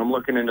mirror, so I'm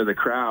looking into the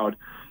crowd,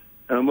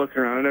 and I'm looking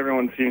around, and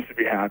everyone seems to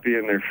be happy,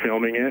 and they're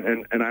filming it.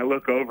 And I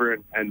look over,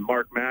 and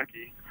Mark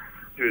Mackey,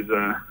 who's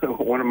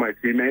one of my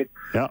teammates,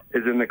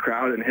 is in the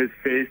crowd, and his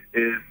face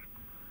is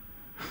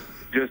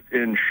just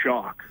in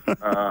shock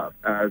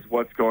as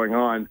what's going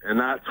on. And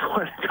that's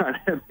what kind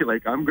of hit me,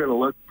 like, I'm going to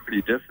look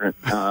pretty different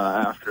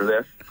after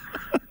this.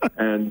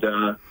 And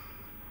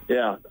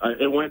Yeah,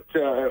 I went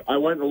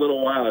a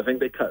little while. I think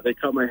they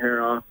cut my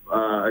hair off.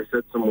 I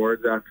said some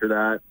words after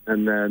that,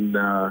 and then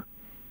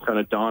kind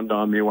of dawned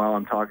on me while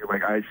I'm talking,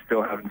 like, I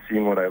still haven't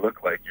seen what I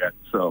look like yet.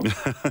 So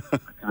I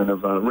kind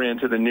of ran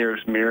to the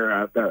nearest mirror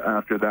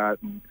after that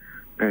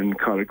and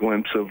caught a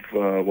glimpse of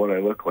what I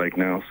look like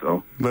now.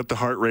 So let the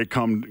heart rate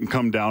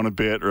come down a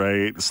bit,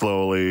 right?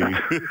 Slowly.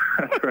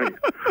 That's right.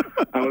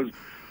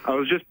 I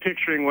was just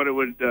picturing what it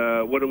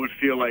would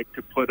feel like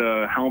to put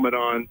a helmet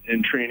on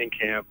in training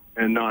camp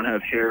and not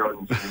have hair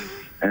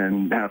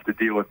and have to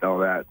deal with all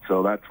that.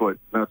 So that's what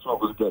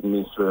was getting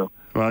me through.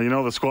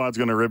 Well, the squad's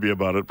going to rib you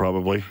about it,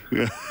 probably.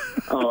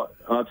 Oh,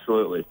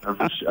 absolutely.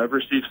 I've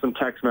received some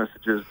text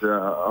messages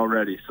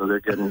already, so they're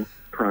getting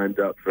primed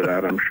up for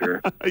that, I'm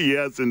sure.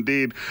 Yes,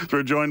 indeed. So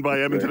we're joined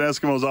by Edmonton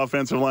Eskimos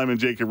offensive lineman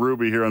Jacob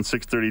Ruby here on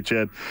 630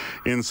 CHED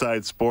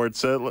Inside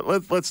Sports.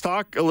 Let's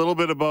talk a little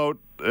bit about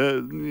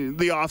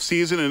the off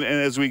season, and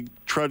as we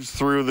trudge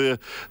through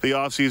the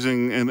off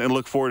season and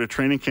look forward to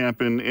training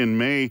camp in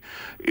May,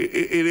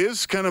 it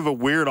is kind of a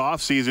weird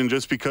off season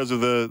just because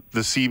of the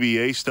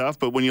CBA stuff.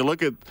 But when you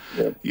look at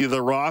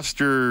the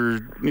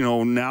roster,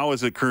 now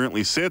as it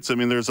currently sits, I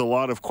mean, there's a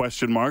lot of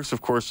question marks.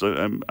 Of course,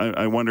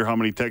 I wonder how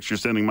many texts you're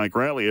sending Mike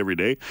Riley every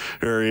day,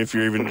 or if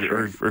you're even,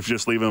 or if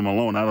just leaving him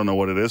alone. I don't know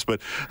what it is,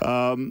 but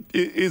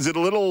is it a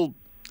little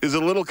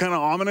kind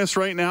of ominous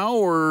right now,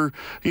 or,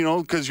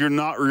 because you're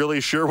not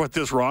really sure what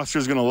this roster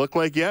is going to look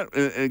like yet,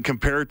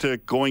 compared to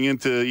going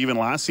into even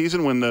last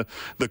season when the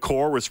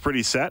core was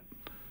pretty set?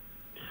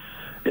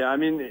 Yeah, I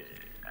mean,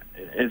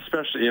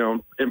 especially,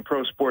 in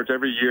pro sports,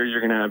 every year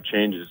you're going to have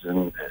changes.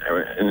 And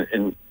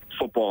in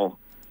football,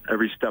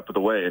 every step of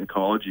the way. In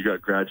college, you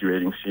got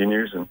graduating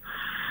seniors, and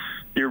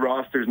your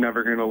roster's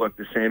never going to look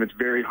the same. It's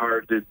very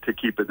hard to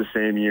keep it the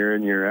same year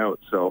in, year out.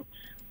 So,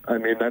 I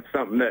mean, that's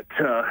something that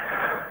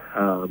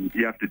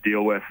you have to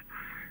deal with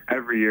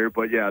every year.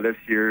 But yeah, this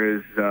year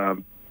is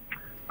that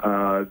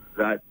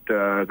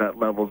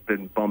level's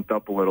been bumped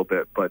up a little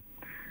bit. But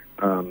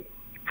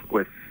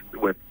with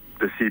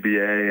the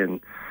CBA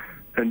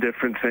and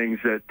different things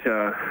that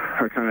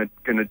are kind of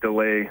going to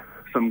delay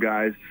some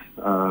guys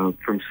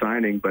from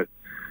signing. But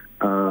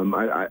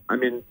I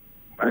mean,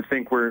 I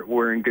think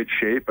we're in good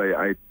shape.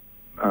 We're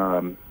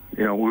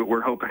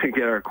hoping to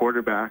get our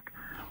quarterback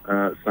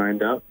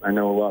signed up. I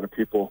know a lot of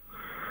people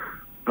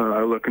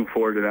are looking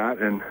forward to that,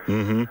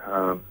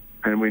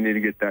 and we need to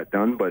get that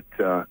done. But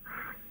for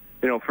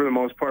the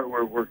most part,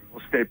 we'll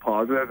stay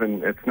positive,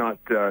 and it's not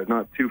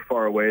too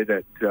far away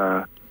that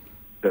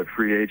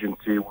free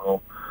agency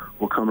will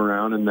come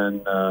around, and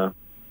then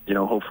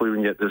hopefully we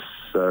can get this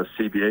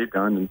CBA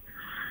done, and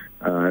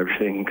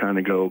everything can kind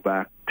of go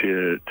back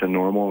to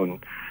normal, and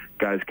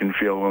guys can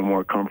feel a little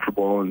more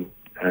comfortable, and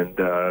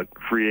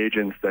free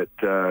agents that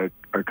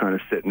are kind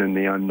of sitting in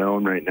the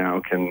unknown right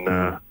now can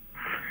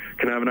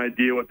have an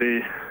idea what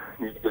they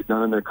need to get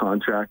done in their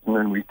contract, and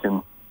then we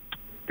can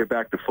get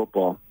back to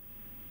football.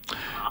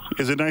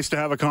 Is it nice to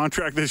have a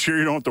contract this year?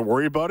 You don't have to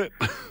worry about it?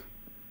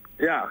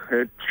 Yeah,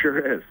 it sure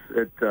is.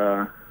 It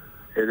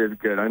is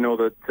good. I know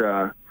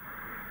that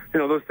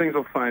those things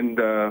will find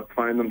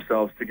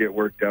themselves to get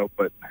worked out,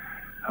 but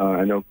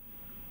I know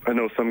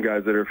some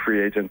guys that are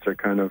free agents are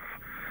kind of,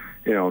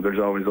 there's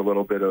always a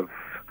little bit of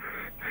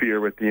fear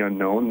with the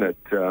unknown that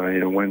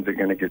when's it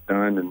going to get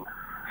done, and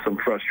some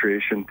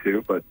frustration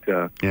too. But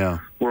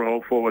we're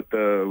hopeful with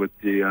the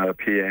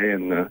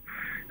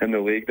PA and the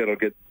league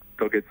that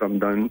they'll get something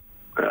done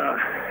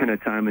in a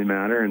timely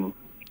manner, and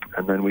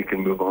then we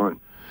can move on.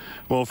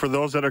 Well, for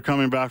those that are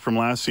coming back from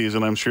last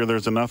season, I'm sure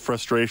there's enough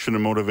frustration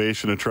and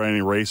motivation to try and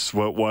erase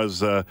what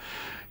was,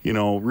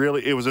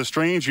 really, it was a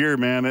strange year,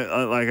 man.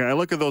 I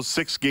look at those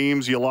 6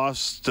 games you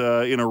lost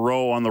in a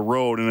row on the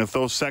road, and if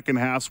those second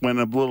halves went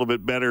a little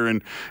bit better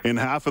in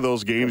half of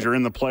those games, you're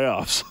in the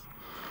playoffs.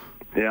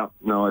 Yeah,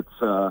 no, it's,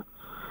 some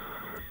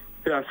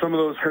of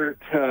those hurt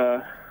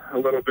a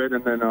little bit,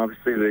 and then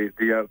obviously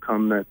the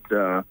outcome that,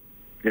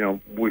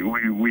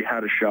 we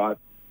had a shot,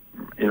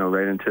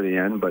 right into the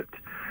end, but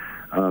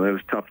it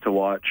was tough to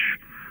watch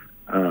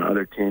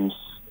other teams,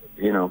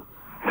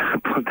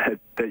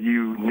 that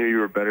you knew you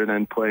were better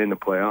than play in the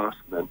playoffs,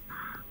 and then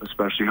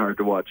especially hard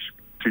to watch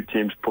 2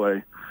 teams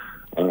play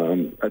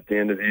at the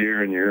end of the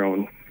year in your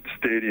own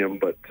stadium.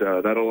 But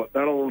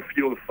that'll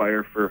fuel the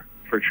fire for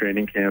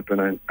training camp, and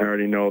I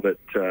already know that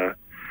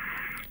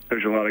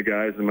there's a lot of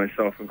guys, and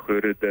myself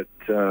included, that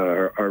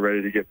are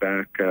ready to get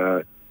back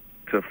to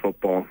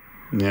football.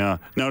 Yeah.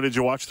 Now, did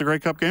you watch the Grey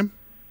Cup game?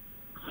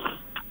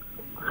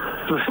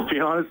 To be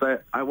honest,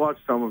 I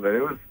watched some of it.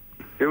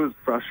 It was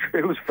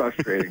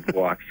frustrating to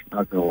watch.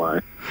 Not gonna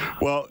lie.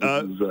 Well,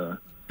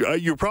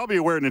 you're probably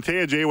aware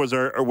Natea J was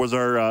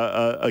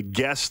our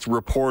guest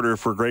reporter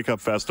for Grey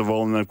Cup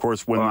Festival, and of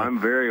course I'm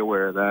very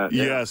aware of that.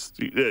 Yes,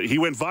 he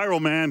went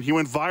viral, man. He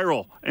went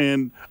viral,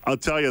 and I'll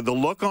tell you, the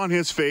look on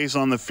his face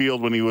on the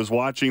field when he was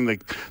watching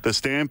the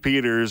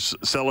Stampeders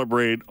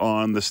celebrate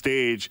on the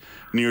stage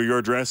near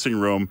your dressing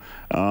room,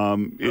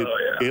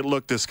 it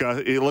looked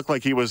It looked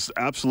like he was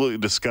absolutely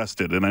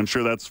disgusted, and I'm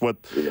sure that's what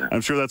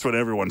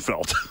everyone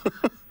felt.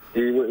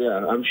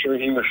 I'm sure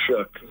he was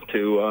shook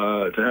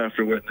to have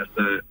to witness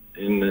that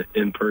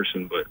in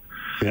person. But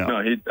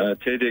no,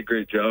 Tay did a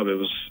great job. It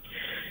was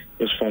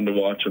fun to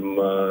watch him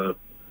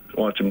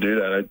do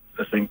that.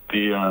 I think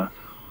the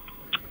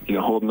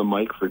holding the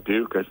mic for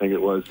Duke, I think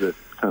it was that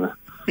kind of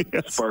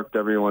sparked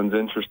everyone's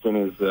interest in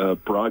his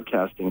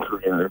broadcasting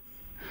career.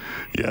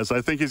 Yes,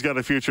 I think he's got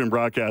a future in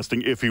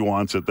broadcasting if he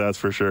wants it, that's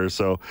for sure.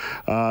 So,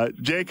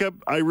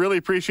 Jacob, I really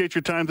appreciate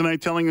your time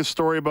tonight telling a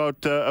story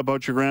about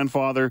your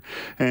grandfather,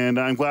 and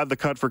I'm glad the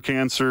Cut for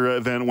Cancer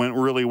event went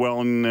really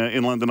well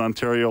in London,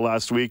 Ontario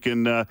last week.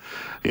 And,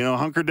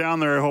 hunker down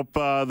there. I hope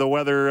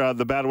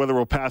the bad weather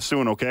will pass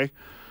soon, okay?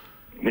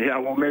 Yeah,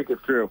 we'll make it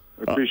through.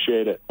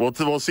 Appreciate it.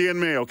 We'll see you in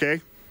May,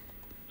 okay?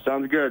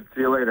 Sounds good.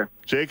 See you later.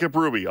 Jacob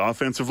Ruby,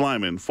 offensive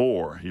lineman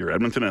for your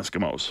Edmonton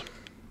Eskimos.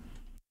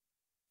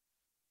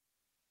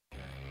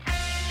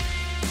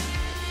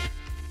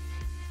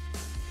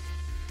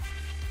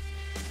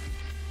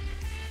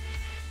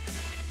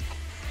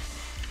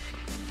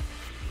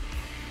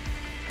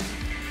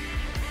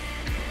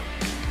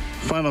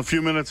 Final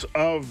few minutes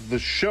of the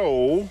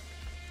show.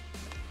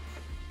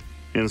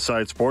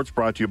 Inside Sports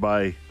brought to you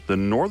by the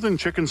Northern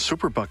Chicken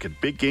Super Bucket.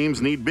 Big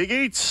games need big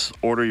eats.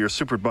 Order your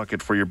Super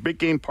Bucket for your big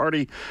game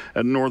party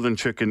at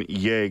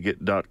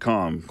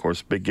northernchickenyeg.com. Of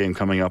course, big game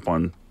coming up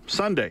on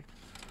Sunday.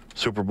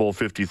 Super Bowl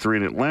 53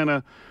 in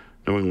Atlanta.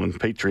 New England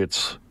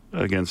Patriots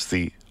against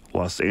the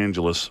Los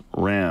Angeles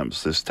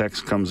Rams. This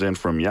text comes in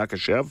from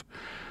Yakashev.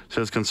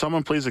 Says, can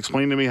someone please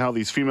explain to me how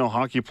these female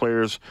hockey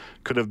players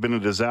could have been a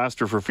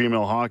disaster for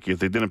female hockey if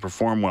they didn't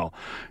perform well?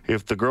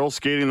 If the girl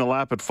skating the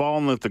lap had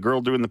fallen, if the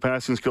girl doing the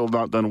passing skill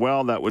not done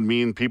well, that would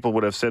mean people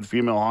would have said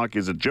female hockey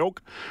is a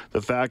joke.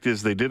 The fact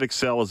is they did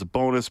excel as a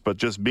bonus, but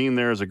just being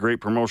there is a great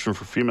promotion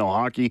for female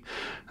hockey.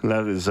 And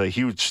that is a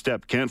huge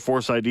step. Can't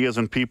force ideas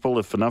on people.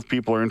 If enough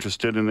people are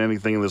interested in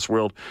anything in this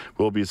world,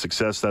 will be a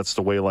success. That's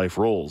the way life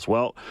rolls.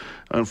 Well,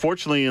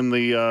 unfortunately, in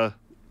the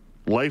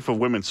life of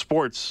women's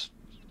sports,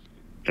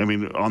 I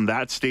mean, on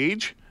that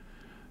stage,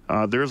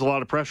 there's a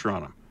lot of pressure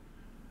on them.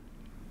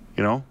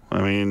 If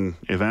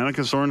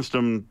Annika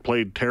Sorenstam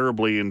played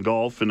terribly in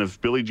golf, and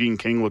if Billie Jean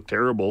King looked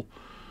terrible,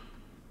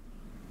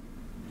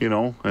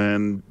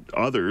 and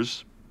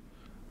others,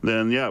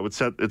 then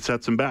it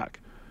sets them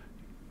back.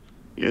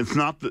 It's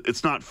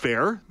not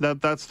fair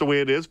that that's the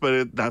way it is,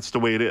 but that's the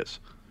way it is.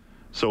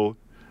 So,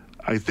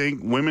 I think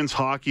women's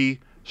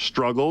hockey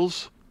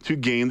struggles to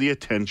gain the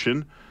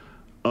attention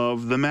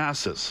of the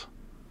masses.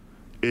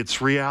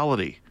 It's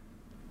reality.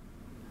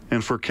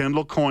 And for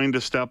Kendall Coyne to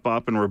step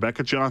up and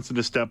Rebecca Johnson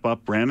to step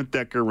up, Brandon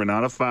Decker,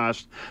 Renata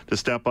Fast to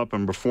step up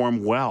and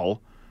perform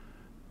well,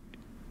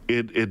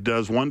 it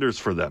does wonders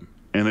for them.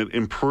 And it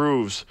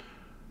improves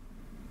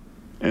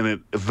and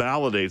it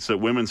validates that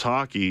women's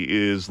hockey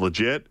is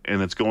legit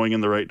and it's going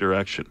in the right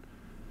direction.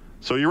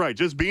 So you're right.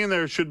 Just being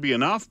there should be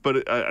enough,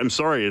 but I'm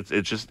sorry,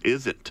 it just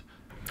isn't.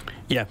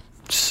 Yeah.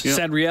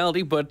 Sad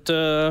reality, but,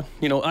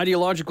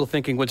 ideological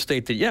thinking would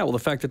state that, the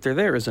fact that they're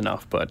there is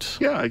enough, but...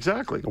 Yeah,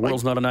 exactly. The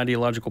world's not an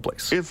ideological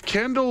place. If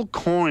Kendall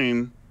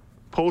Coyne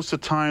posts a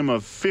time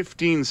of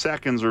 15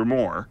 seconds or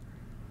more,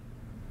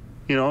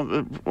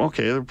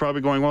 they're probably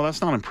going, well,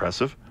 that's not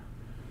impressive.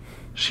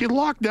 She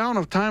locked down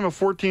a time of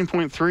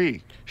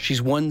 14.3.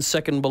 She's 1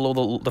 second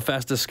below the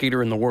fastest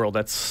skater in the world.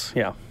 That's,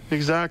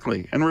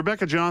 Exactly. And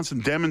Rebecca Johnson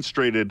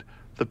demonstrated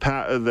the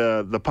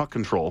puck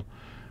control,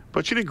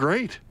 but she did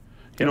great.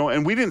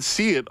 And we didn't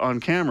see it on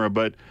camera,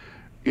 but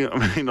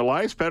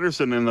Elias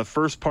Pettersson in the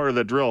first part of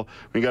the drill,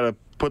 we got to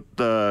put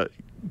the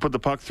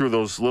puck through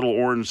those small little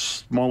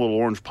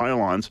orange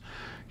pylons.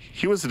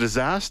 He was a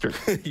disaster.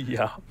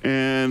 Yeah.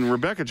 And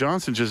Rebecca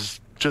Johnson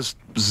just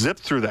zipped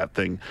through that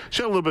thing.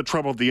 She had a little bit of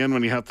trouble at the end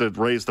when you have to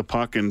raise the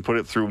puck and put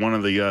it through one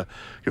of the,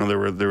 there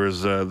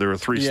were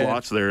three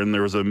slots there, and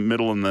there was a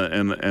middle and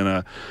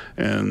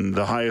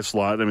the highest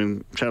slot. I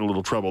mean, she had a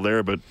little trouble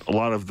there, but a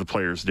lot of the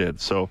players did.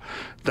 So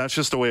that's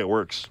just the way it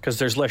works. Because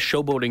there's less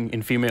showboating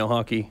in female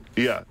hockey.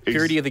 Yeah.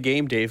 Purity of the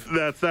game, Dave.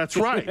 That's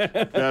right.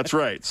 That's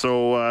right.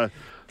 So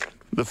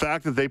the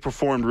fact that they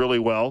performed really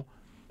well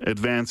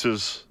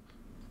advances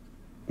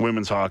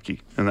women's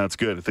hockey, and that's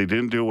good. If they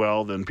didn't do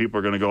well, then people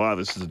are going to go,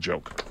 this is a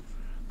joke.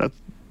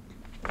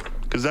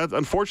 Because that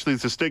unfortunately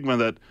is a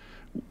stigma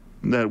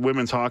that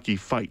women's hockey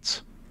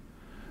fights.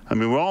 I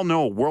mean, we all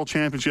know world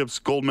championships,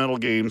 gold medal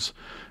games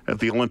at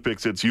the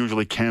Olympics, it's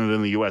usually Canada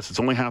and the U.S. It's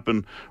only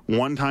happened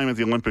one time at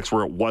the Olympics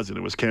where it wasn't.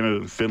 It was Canada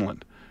and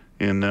Finland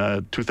in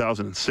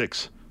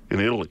 2006 in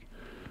Italy.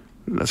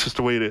 That's just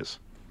the way it is.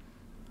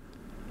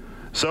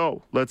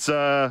 So let's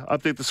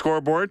update the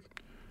scoreboard.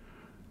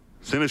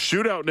 It's in a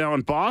shootout now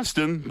in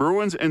Boston.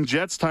 Bruins and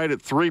Jets tied at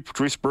 3.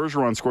 Patrice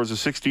Bergeron scores his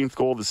 16th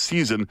goal of the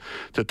season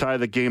to tie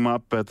the game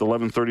up at the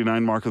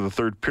 11:39 mark of the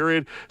third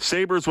period.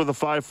 Sabres with a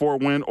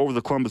 5-4 win over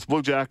the Columbus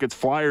Blue Jackets.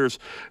 Flyers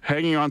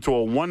hanging on to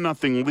a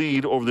 1-0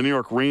 lead over the New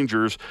York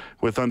Rangers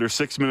with under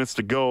 6 minutes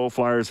to go.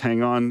 Flyers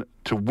hang on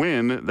to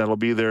win. That'll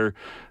be their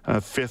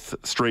fifth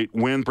straight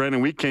win.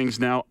 Brandon Wheat Kings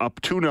now up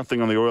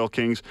 2-0 on the Oil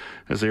Kings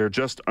as they are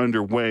just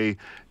underway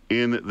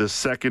in the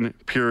second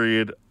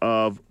period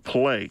of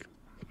play.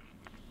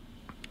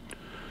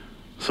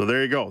 So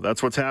there you go.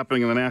 That's what's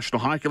happening in the National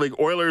Hockey League.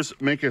 Oilers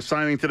make a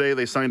signing today.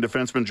 They signed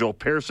defenseman Joel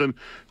Persson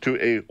to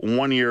a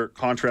one-year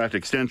contract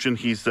extension.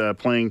 He's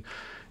playing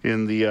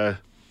in the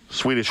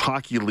Swedish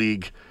Hockey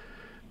League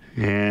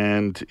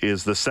and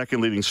is the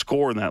second leading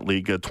scorer in that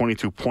league,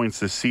 22 points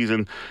this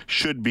season.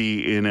 Should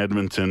be in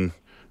Edmonton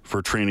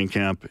for training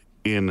camp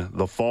in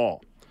the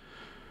fall.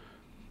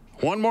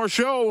 One more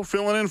show,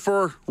 filling in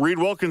for Reed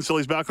Wilkins till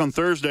he's back on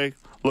Thursday.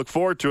 Look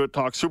forward to it.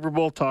 Talk Super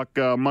Bowl, talk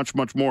much,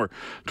 much more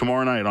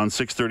tomorrow night on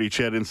 6:30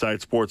 CHED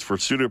Inside Sports. For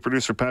studio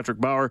producer Patrick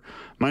Bauer,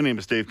 my name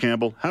is Dave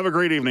Campbell. Have a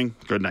great evening.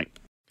 Good night.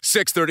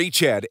 6:30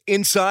 CHED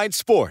Inside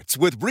Sports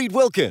with Reed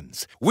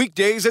Wilkins.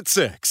 Weekdays at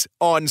 6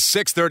 on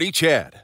 6:30 CHED.